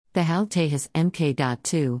The HAL Tejas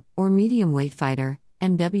Mk.2, or Medium Weight Fighter,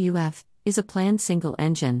 MWF, is a planned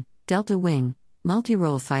single-engine, delta-wing,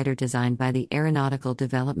 multi-role fighter designed by the Aeronautical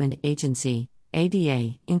Development Agency,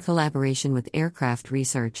 ADA, in collaboration with Aircraft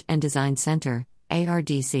Research and Design Center,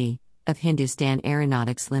 ARDC, of Hindustan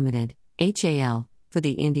Aeronautics Limited, HAL, for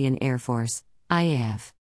the Indian Air Force,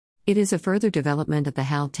 IAF. It is a further development of the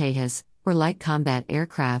HAL Tejas, or Light Combat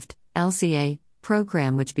Aircraft, LCA,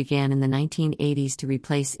 program which began in the 1980s to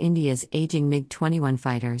replace India's aging MiG-21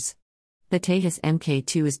 fighters. The Tejas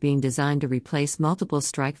Mk2 is being designed to replace multiple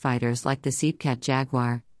strike fighters like the Seepkat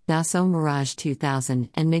Jaguar, Dassault Mirage 2000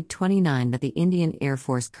 and MiG-29 that the Indian Air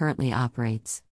Force currently operates.